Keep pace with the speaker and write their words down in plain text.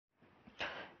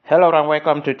Hello and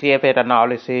welcome to TFA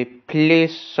Analysis.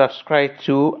 Please subscribe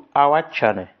to our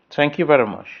channel. Thank you very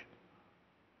much.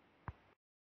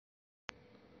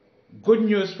 Good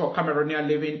news for Cameroonians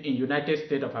living in United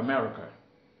States of America.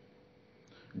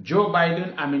 Joe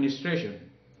Biden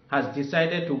administration has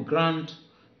decided to grant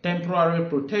temporary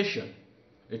protection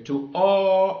to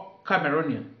all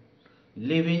Cameroonians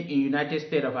living in United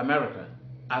States of America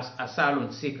as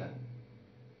asylum seekers.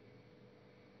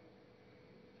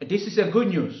 This is a good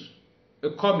news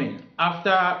coming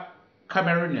after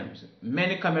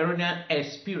many Cameroonians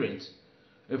experienced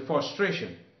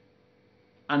frustration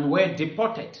and were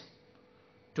deported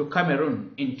to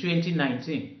Cameroon in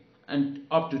 2019 and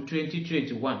up to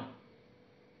 2021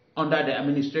 under the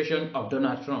administration of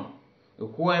Donald Trump,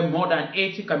 where more than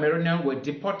 80 Cameroonians were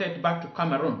deported back to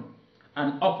Cameroon,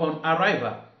 and upon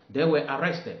arrival they were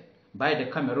arrested by the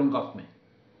Cameroon government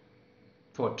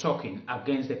for talking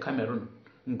against the Cameroon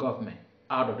government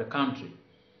out of the country.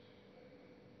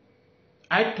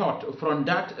 I thought from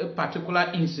that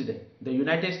particular incident, the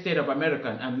United States of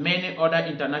America and many other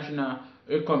international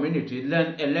community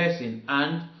learned a lesson,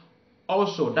 and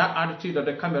also that attitude of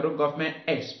the Cameroon government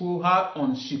exposed how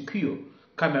unsecure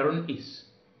Cameroon is.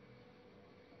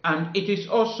 And it is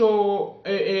also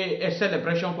a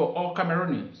celebration for all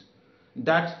Cameroonians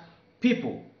that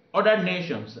people, other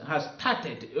nations, have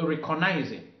started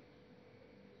recognizing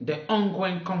the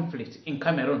ongoing conflict in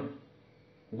Cameroon.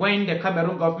 When the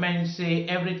Cameroon government say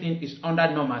everything is under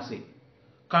normalcy,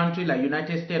 country like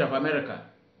United States of America,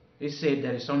 they say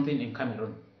there is something in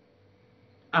Cameroon.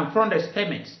 And from the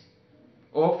statements,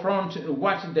 or from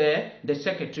what the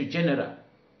Secretary General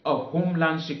of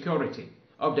Homeland Security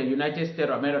of the United States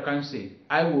of America said,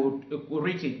 I would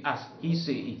read it as he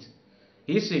said it.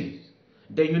 He says,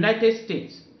 the United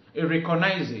States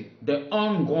recognizes the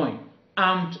ongoing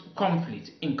armed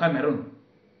conflict in Cameroon,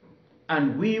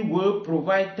 and we will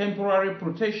provide temporary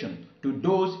protection to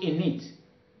those in it.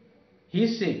 He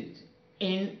said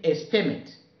in a statement,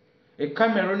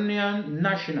 Cameroonian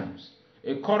nationals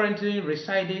currently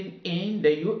residing in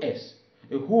the U.S.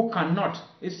 who cannot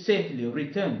safely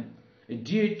return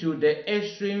due to the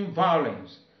extreme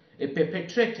violence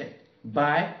perpetrated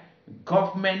by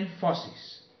government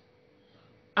forces,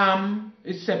 armed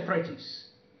separatists,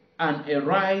 and a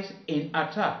rise in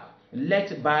attack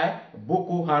led by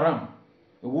Boko Haram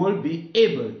will be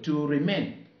able to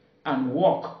remain and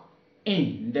work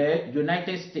in the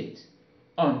United States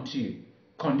until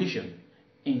conditions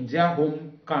in their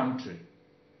home country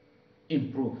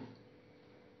improve.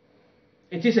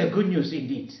 It is a good news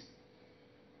indeed,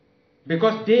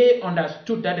 because they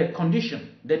understood that the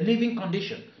condition, the living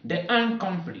condition, the armed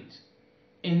conflict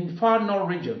in the far north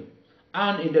region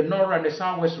and in the north and the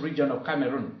southwest region of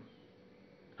Cameroon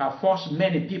have forced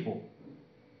many people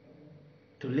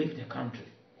to leave the country,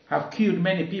 have killed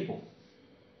many people.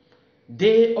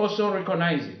 They also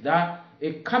recognize that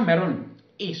Cameroon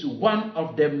is one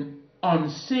of the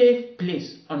unsafe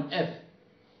places on earth.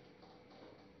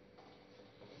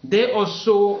 They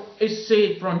also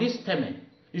say from this statement,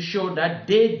 it shows that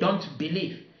they don't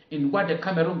believe in what the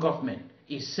Cameroon government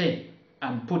is saying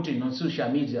and putting on social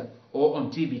media or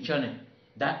on TV channel,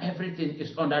 that everything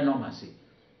is under normalcy.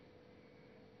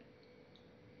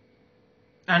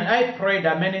 And I pray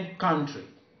that many countries,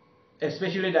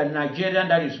 especially that Nigeria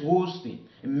that is hosting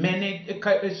many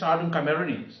southern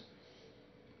Cameroonians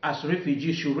as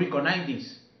refugees, should recognize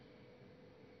this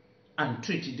and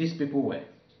treat these people well.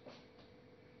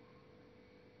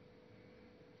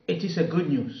 It is a good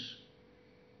news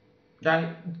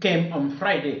that came on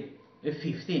Friday,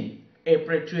 15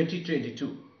 April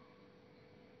 2022.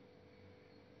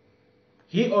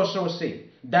 He also said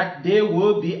that they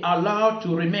will be allowed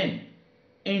to remain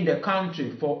in the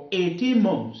country for 18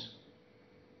 months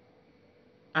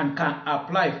and can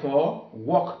apply for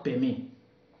work permit,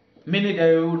 meaning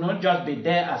they will not just be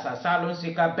there as asylum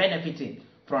seeker benefiting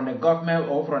from the government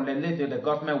or from the little the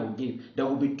government will give. They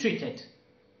will be treated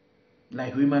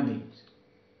like human beings,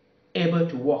 able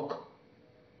to work,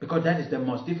 because that is the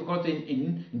most difficult thing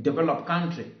in developed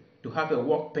country, to have a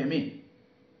work permit.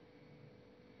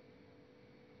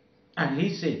 And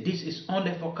he said this is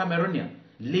only for Cameroonians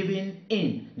living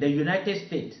in the United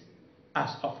States as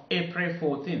of April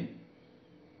 14,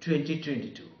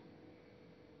 2022.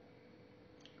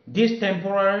 This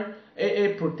temporary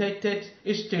protected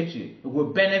status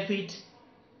will benefit.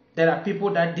 There are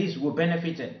people that this will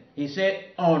benefit. He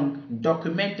said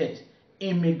undocumented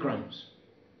immigrants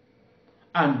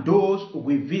and those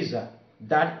with visa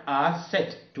that are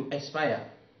set to expire.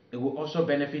 It will also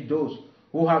benefit those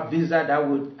who have visa that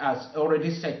would has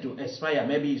already set to expire.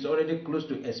 Maybe it's already close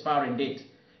to expiring date.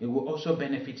 It will also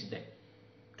benefit them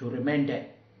to remain there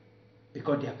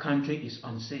because their country is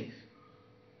unsafe.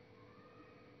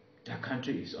 Their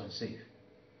country is unsafe.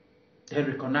 They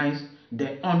recognize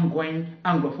the ongoing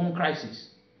Anglophone crisis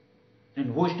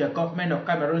in which the government of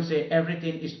Cameroon say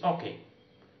everything is okay.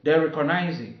 They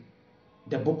recognize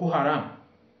the Boko Haram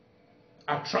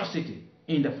atrocity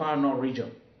in the far north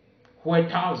region, where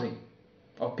thousands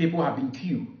of people have been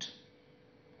killed,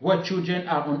 where children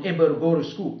are unable to go to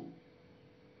school,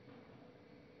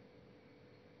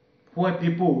 where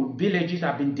villages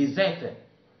have been deserted,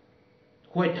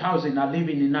 where thousands are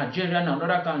living in Nigeria and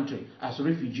another country as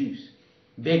refugees,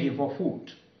 begging for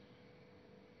food.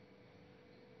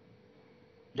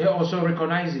 They also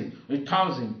recognize the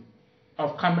thousands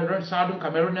of Southern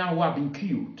Cameroonians who have been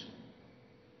killed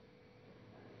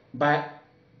by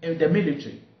the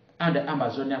military and the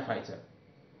Amazonia fighter.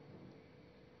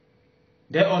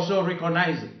 They also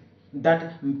recognize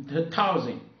that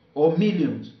thousands or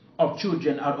millions of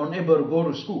children are unable to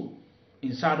go to school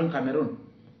in southern Cameroon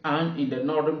and in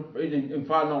the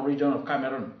far north region of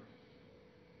Cameroon.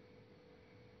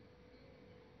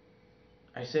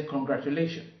 I say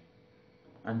congratulations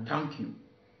and thank you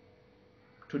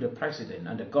to the President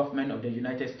and the government of the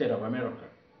United States of America.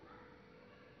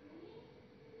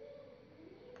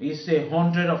 He said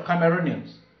hundreds of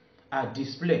Cameroonians are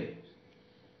displaced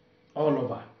all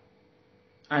over,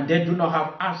 and they do not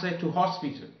have access to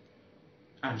hospitals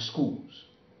and schools.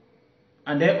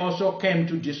 And they also came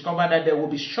to discover that there will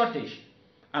be shortage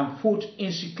and food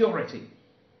insecurity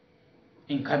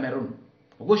in Cameroon,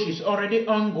 which is already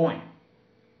ongoing.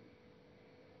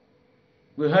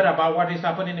 We heard about what is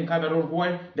happening in Cameroon,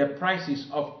 where the prices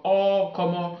of all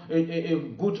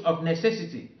common goods of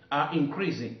necessity are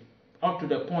increasing, up to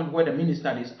the point where the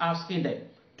minister is asking them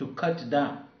to cut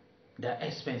down their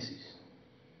expenses.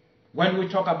 When we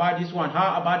talk about this one,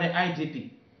 how about the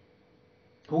IDP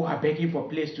who are begging for a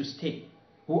place to stay,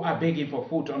 who are begging for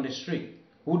food on the street,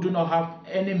 who do not have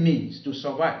any means to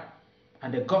survive?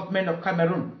 And the government of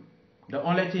Cameroon, the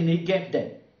only thing he gave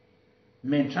them,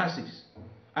 mattresses.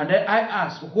 And then I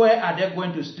ask, where are they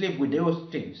going to sleep with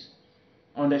those things?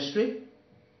 On the street?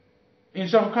 In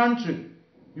some country,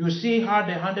 you see how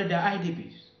they handle their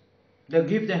IDPs. They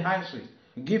give them houses,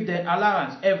 give them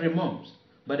allowance every month.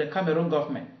 But the Cameroon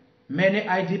government, many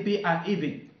IDP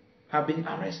have been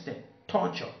arrested,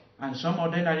 tortured, and some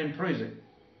of them are in prison.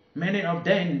 Many of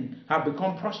them have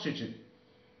become prostitutes.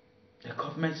 The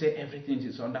government says everything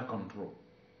is under control.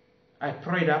 I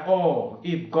pray that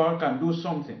if God can do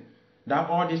something, that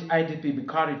all these IDP be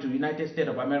carried to the United States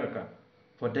of America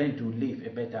for them to live a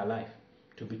better life,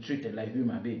 to be treated like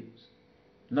human beings,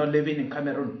 not living in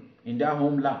Cameroon, in their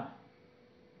homeland,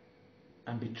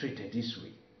 and be treated this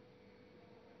way.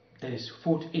 There is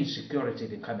food insecurity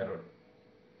in Cameroon,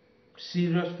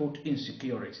 serious food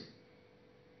insecurity.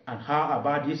 And how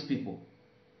about these people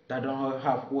that don't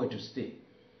have where to stay?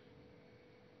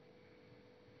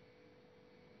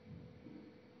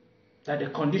 That the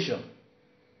condition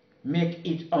make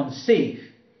it unsafe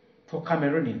for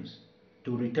Cameroonians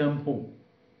to return home.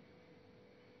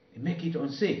 It make it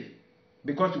unsafe.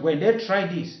 Because when they try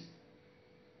this,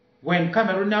 when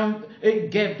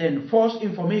Cameroonians gave them false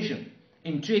information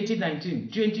in 2019,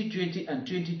 2020 and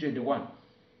 2021,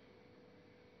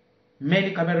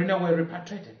 many Cameroonians were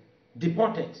repatriated,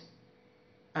 deported,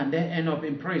 and then end up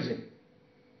in prison.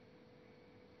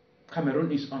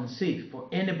 Cameroon is unsafe for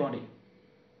anybody,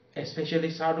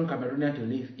 especially Southern Cameroonians, to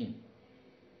live in.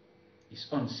 It's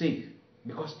unsafe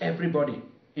because everybody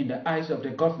in the eyes of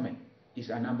the government is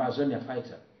an Amazonia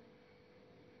fighter.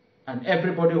 And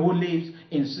everybody who lives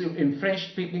in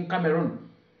French-speaking Cameroon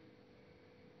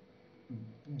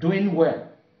doing well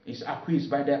is accused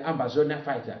by the Amazonia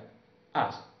fighter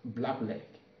as black leg.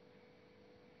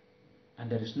 And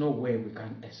there is no way we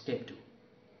can escape to.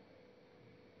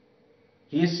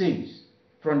 He says,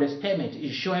 from the statement,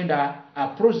 is showing that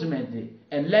approximately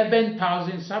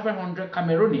 11,700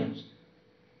 Cameroonians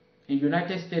in the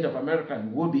United States of America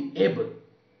will be able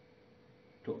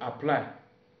to apply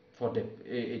for the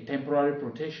temporary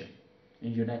protection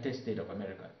in the United States of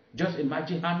America. Just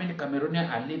imagine how many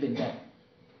Cameroonians are living there.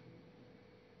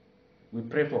 We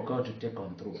pray for God to take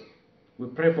control. We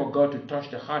pray for God to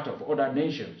touch the heart of other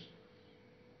nations,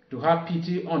 to have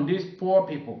pity on these poor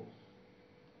people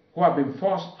who have been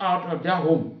forced out of their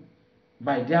home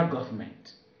by their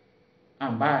government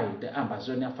and by the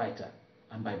Amazonia fighter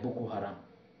and by Boko Haram.